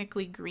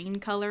technically green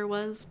color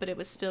was, but it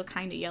was still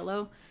kind of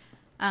yellow.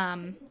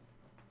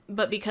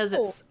 But because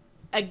it's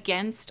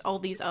against all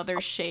these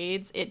other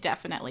shades, it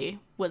definitely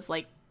was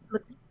like,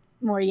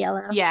 More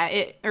yellow.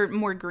 yeah, or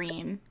more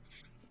green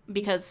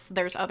because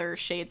there's other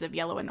shades of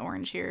yellow and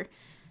orange here.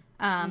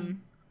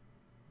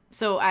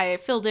 So I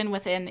filled in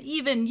with an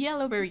even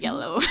yellower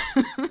yellow.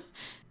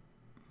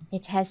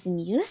 It has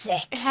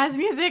music. It has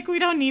music. We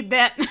don't need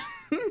that.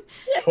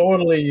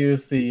 Totally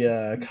use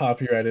the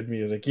copyrighted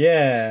music. I'm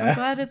Yeah.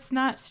 glad it's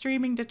not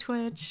streaming to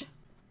Twitch.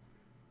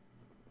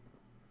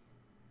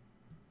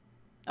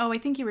 Oh, I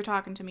think you were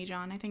talking to me,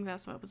 John. I think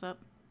that's what was up.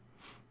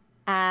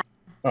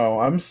 Oh,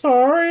 I'm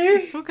sorry.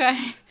 It's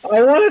okay.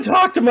 I want to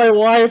talk to my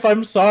wife.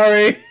 I'm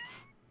sorry.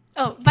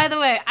 Oh, by the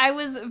way, I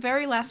was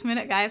very last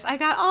minute, guys. I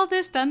got all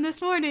this done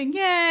this morning.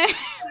 Yay!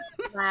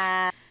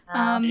 Wow.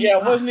 Yeah,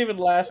 it wasn't even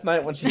last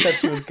night when she said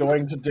she was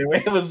going to do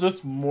it. It was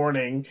this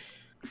morning.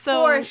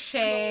 So For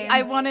shame.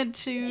 I wanted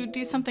to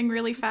do something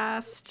really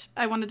fast.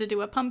 I wanted to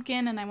do a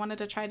pumpkin, and I wanted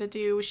to try to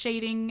do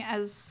shading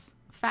as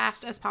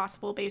fast as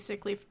possible,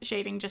 basically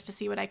shading just to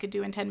see what I could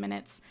do in 10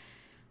 minutes.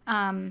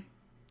 And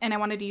I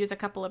wanted to use a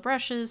couple of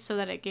brushes so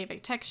that it gave a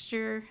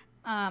texture.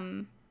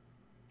 In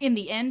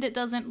the end, it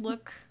doesn't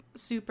look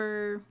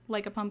super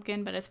like a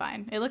pumpkin, but it's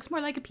fine. It looks more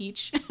like a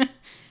peach.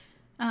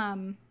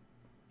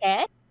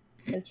 Okay.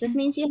 This just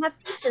means you have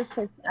peaches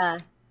for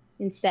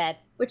instead.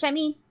 Which, I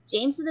mean,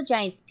 James and the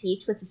Giant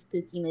Peach was a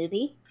spooky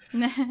movie.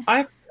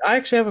 I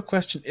actually have a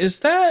question. Is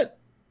that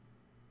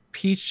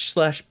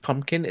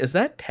peach/pumpkin? Is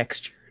that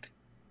textured?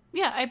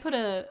 Yeah, I put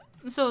a...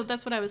 So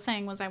that's what I was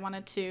saying, was I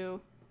wanted to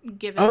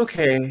give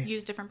it...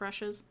 Use different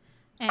brushes.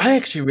 And I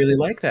actually really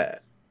like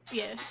that.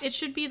 yeah, it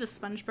should be the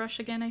sponge brush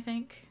again, I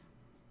think.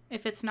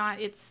 If it's not,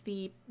 it's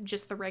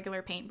just the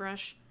regular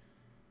paintbrush.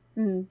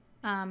 Mm.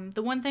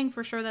 The one thing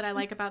for sure that I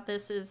like about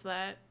this is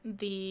that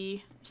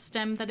the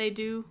stem that I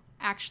do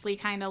actually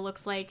kind of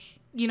looks like,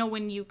 you know,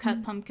 when you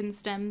cut pumpkin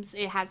stems,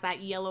 it has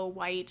that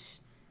yellow-white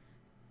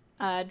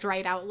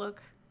dried out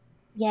look.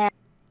 Yeah.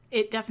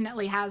 It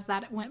definitely has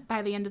that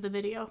by the end of the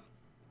video.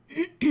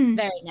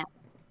 Very nice.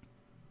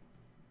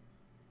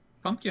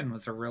 Pumpkin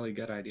was a really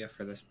good idea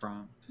for this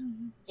prompt.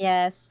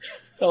 Yes.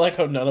 I like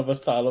how none of us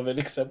thought of it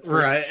except for...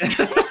 Right.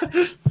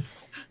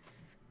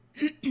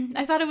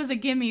 I thought it was a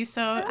gimme,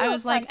 so I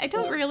was like, I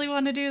don't really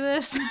want to do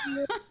this.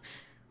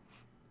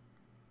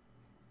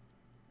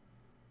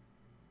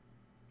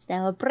 It's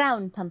now a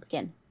brown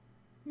pumpkin.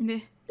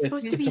 It's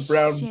supposed to be it's a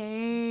brown...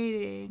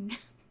 shading.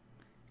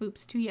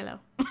 Oops, too yellow.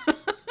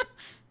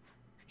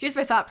 Here's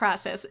my thought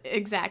process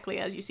exactly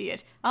as you see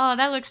it. Oh,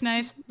 that looks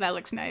nice. That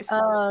looks nice.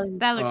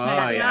 That looks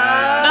nice.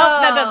 Yeah.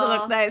 Nope, that doesn't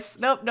look nice.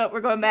 Nope, we're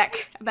going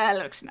back. That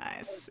looks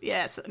nice.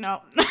 Yes,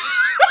 no.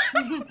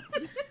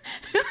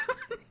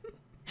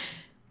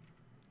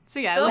 So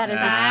yeah, So that is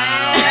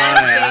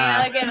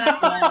sad. Look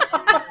at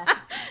that.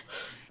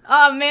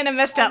 Oh man, I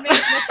messed up.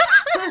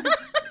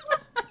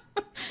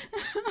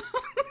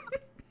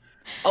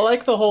 I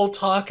like the whole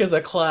talk as a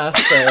class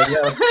thing.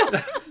 Yes.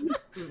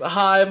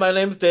 Hi, my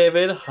name's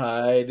David.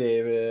 Hi,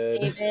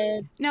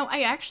 David. No,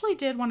 I actually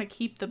did want to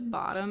keep the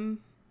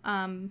bottom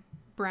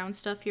brown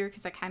stuff here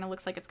because it kind of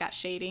looks like it's got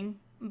shading.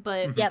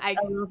 But Yep, a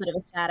little bit of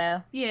a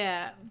shadow.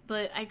 Yeah,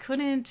 but I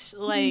couldn't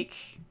like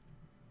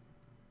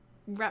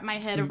wrap my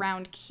head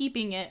around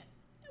keeping it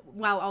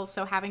while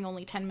also having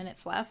only 10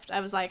 minutes left. I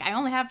was like, I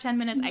only have 10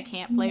 minutes. I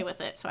can't play with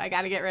it, so I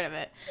got to get rid of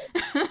it.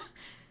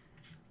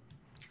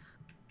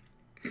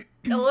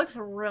 It looks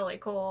really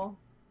cool.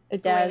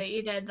 It The way does. that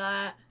you did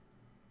that.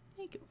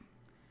 Thank you.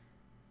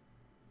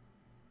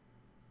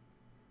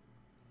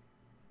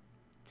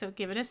 So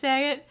give it a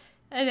second.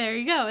 And there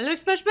you go. It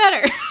looks much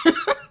better.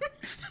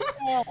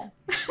 Yeah.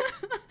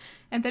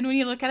 And then when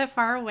you look at it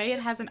far away, it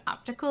has an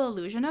optical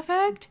illusion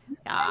effect.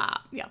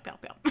 Ah, yep.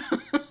 Yep,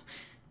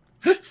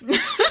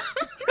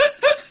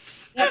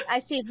 I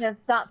see the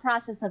thought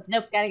process of,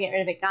 nope, gotta get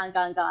rid of it.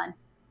 Gone.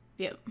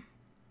 Yep.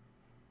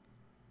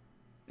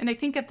 And I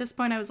think at this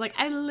point I was like,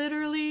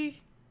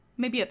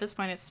 maybe at this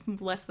point it's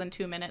less than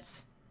 2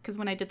 minutes. Because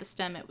when I did the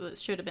stem,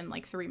 should have been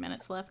like 3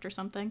 minutes left or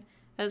something.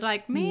 I was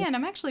like, man,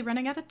 I'm actually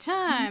running out of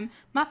time.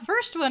 My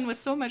first one was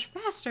so much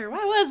faster.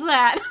 Why was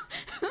that?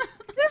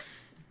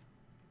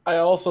 I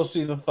also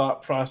see the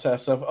thought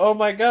process of, oh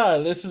my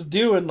god, this is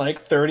due in like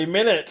 30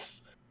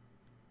 minutes.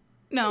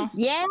 No.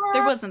 Yeah.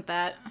 There wasn't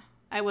that.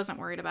 I wasn't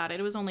worried about it.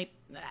 It was only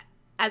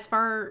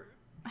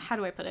how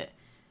do I put it?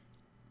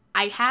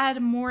 I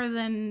had more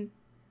than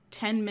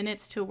 10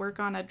 minutes to work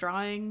on a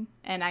drawing,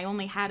 and I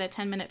only had a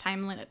 10-minute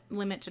time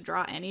limit to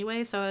draw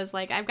anyway, so I was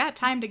like, I've got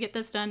time to get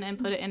this done and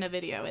put it in a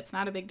video. It's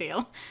not a big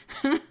deal.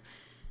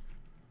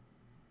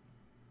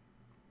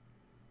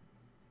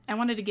 I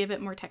wanted to give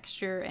it more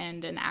texture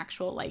and an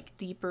actual, like,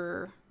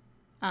 deeper...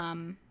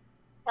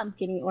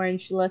 pumpkin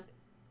orange look.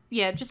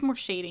 Yeah, just more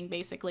shading,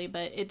 basically,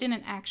 but it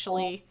didn't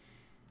actually...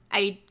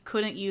 I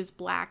couldn't use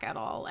black at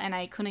all, and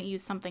I couldn't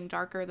use something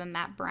darker than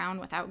that brown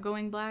without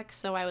going black,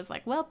 so I was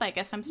like, well, I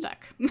guess I'm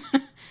stuck.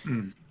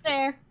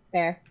 Fair.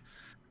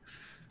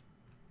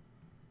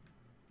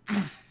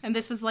 And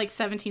this was like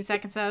 17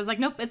 seconds, so I was like,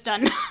 nope, it's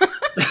done.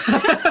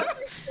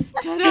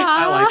 Ta-da!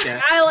 I like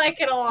it. I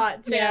like it a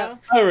lot too. Yeah.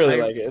 I really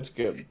like it. It's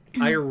good.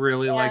 I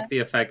really Yeah. like the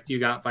effect you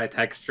got by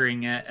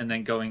texturing it and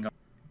then going over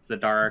the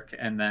dark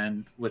and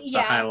then with the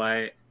Yeah.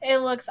 highlight. It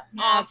looks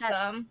Yeah,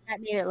 awesome. That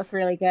made it look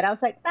really good. I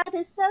was like, that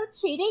is so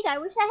cheating. I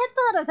wish I had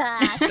thought of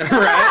that.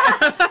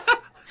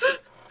 Right?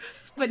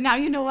 But now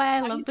you know why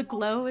I love the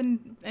glow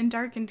and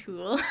darken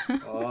tool.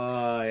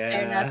 Oh,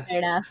 yeah. Fair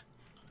enough.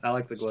 I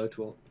like the glow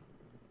tool.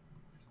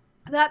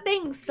 That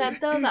being said,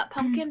 though, that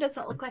pumpkin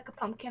doesn't look like a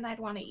pumpkin I'd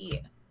want to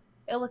eat.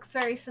 It looks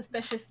very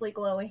suspiciously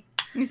glowy.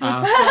 This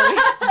looks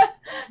glowy.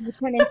 You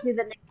turn into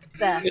the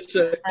next.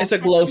 It's a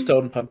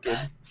glowstone pumpkin.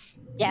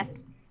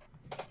 Yes.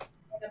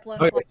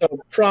 Okay, so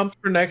prompt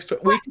for next.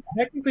 We can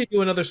technically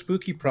do another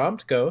spooky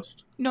prompt,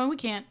 Ghost. No, we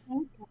can't.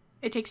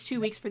 It takes 2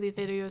 weeks for these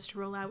videos to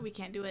roll out. We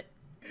can't do it.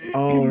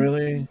 Oh,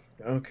 really?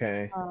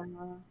 Okay.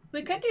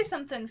 We could do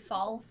something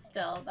fall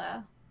still,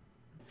 though.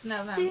 It's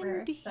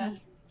November. Cindy, So.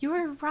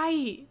 you're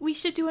right. We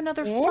should do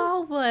another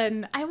fall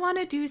one. I want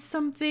to do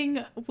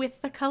something with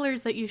the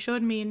colors that you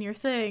showed me in your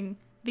thing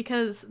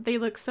because they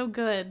look so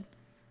good.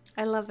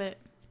 I love it.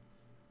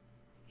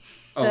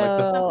 Oh, like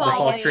the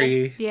fall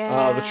tree.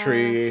 Yeah. Oh, the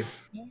tree.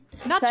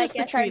 Not So I just the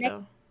guess our tree, next-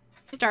 though.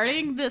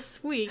 Starting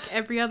this week,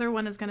 every other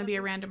one is going to be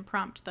a random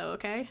prompt, though,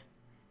 okay?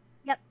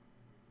 Yep.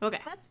 Okay.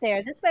 That's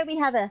fair. This way we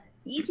have a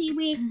easy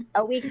week,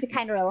 a week to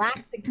kind of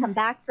relax and come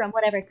back from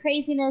whatever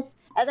craziness,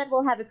 and then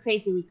we'll have a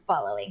crazy week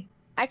following.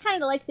 I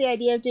kind of like the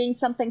idea of doing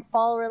something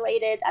fall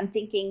related. I'm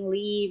thinking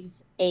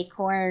leaves,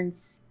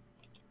 acorns,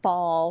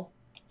 fall,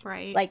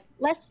 Right. like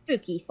less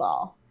spooky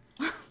fall.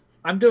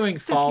 I'm doing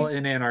fall cute.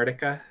 in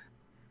Antarctica.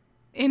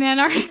 In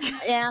Antarctica.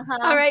 Yeah.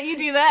 All right, you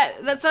do that.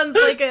 That sounds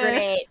like a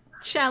Great.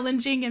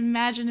 challenging,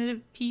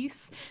 imaginative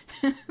piece.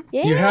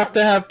 Yeah. You have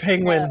to have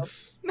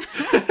penguins.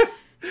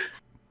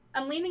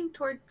 I'm leaning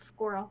towards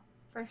squirrel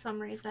for some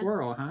reason.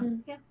 Squirrel, huh?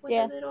 Yeah, with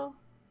Yeah. a little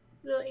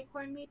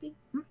acorn maybe.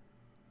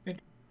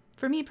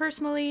 For me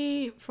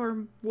personally,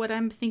 for what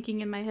I'm thinking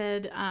in my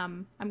head,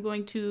 I'm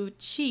going to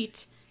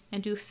cheat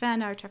and do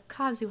fan art of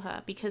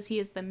Kazuha because he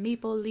is the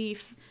maple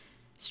leaf,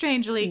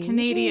 strangely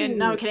Canadian.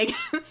 No, I'm kidding.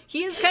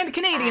 He is kind of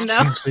Canadian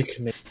though.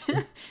 Strangely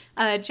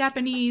Canadian.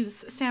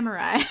 Japanese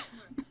samurai.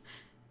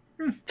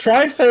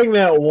 Try saying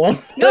that one.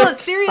 No, more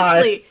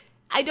seriously. time.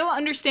 I don't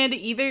understand it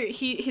either.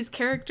 His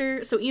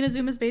character, so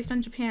Inazuma is based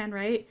on Japan,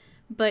 right?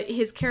 But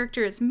his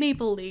character is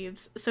maple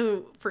leaves.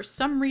 So for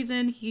some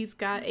reason, he's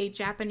got a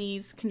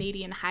Japanese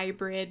Canadian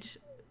hybrid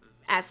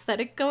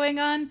aesthetic going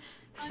on.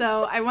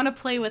 So I want to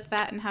play with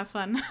that and have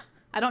fun.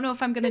 I don't know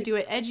if I'm going to do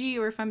it edgy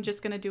or if I'm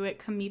just going to do it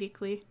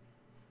comedically.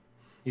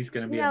 He's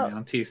gonna be No. a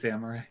Mountie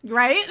samurai.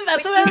 Right?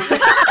 That's what I was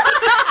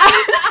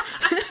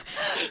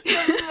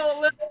A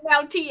little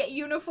Mountie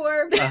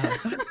uniform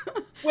Uh-huh.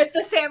 with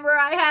the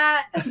samurai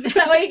hat.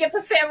 That way you get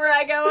the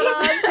samurai going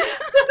on.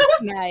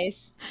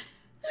 Nice.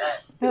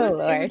 It Oh, would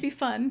Lord. be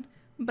fun.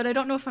 But I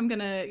don't know if I'm going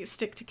to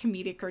stick to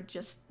comedic or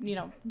just,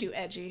 do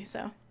edgy,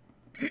 so.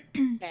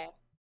 Okay.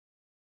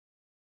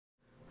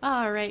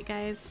 Alright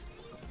guys,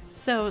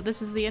 so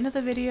this is the end of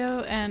the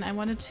video and I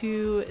wanted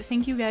to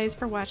thank you guys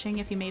for watching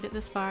if you made it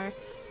this far.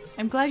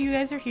 I'm glad you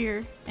guys are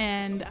here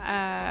and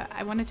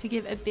I wanted to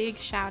give a big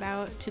shout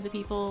out to the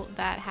people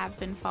that have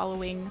been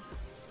following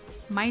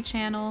my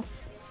channel,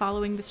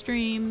 following the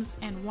streams,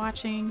 and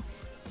watching.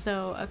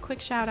 So a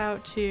quick shout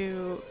out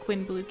to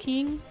Quinn Blue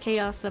King,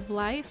 Chaos of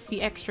Life,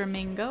 The Extra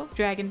Mango,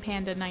 Dragon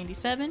Panda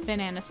 97,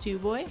 Banana Stew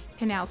Boy,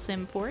 Canal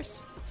Sim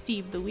Force,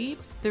 Steve the Weeb,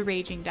 The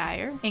Raging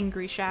Dyer,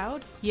 Angry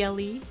Shoud,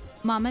 Yelly,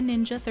 Mama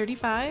Ninja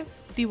 35,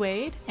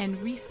 Dwade,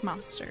 and Reese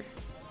Monster.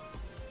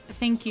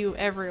 Thank you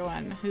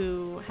everyone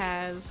who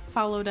has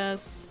followed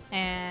us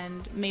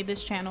and made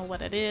this channel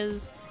what it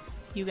is.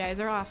 You guys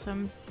are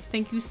awesome.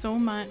 Thank you so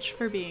much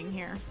for being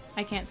here.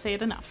 I can't say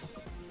it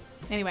enough.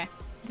 Anyway,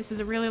 this is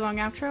a really long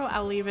outro.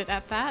 I'll leave it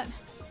at that.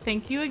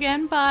 Thank you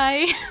again.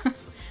 Bye.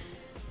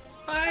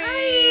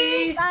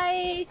 Bye.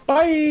 Bye.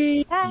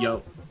 Bye. Bye.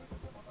 Yo.